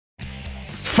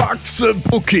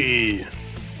FaxeBucki.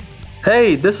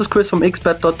 Hey, this is Chris from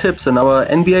XBet.Tips, and our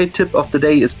NBA tip of the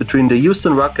day is between the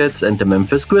Houston Rockets and the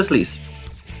Memphis Grizzlies.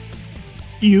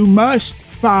 You must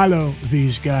follow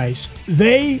these guys.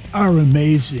 They are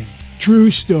amazing.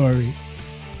 True story.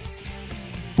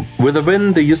 With a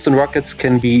win, the Houston Rockets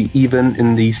can be even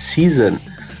in the season.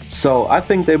 So I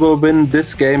think they will win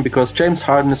this game because James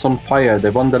Harden is on fire. They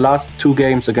won the last 2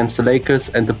 games against the Lakers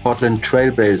and the Portland Trail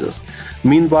Blazers.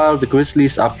 Meanwhile, the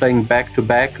Grizzlies are playing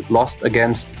back-to-back, lost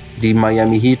against the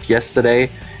Miami Heat yesterday,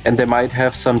 and they might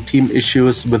have some team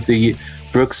issues with the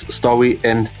Brooks story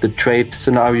and the trade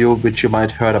scenario, which you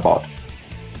might heard about.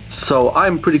 So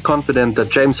I'm pretty confident that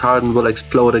James Harden will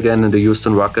explode again and the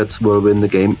Houston Rockets will win the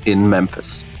game in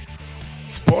Memphis.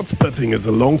 Sports betting is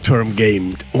a long-term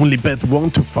game. Only bet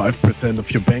 1 to 5%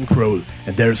 of your bankroll,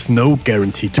 and there is no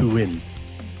guarantee to win.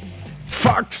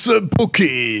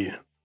 FaxeBucki.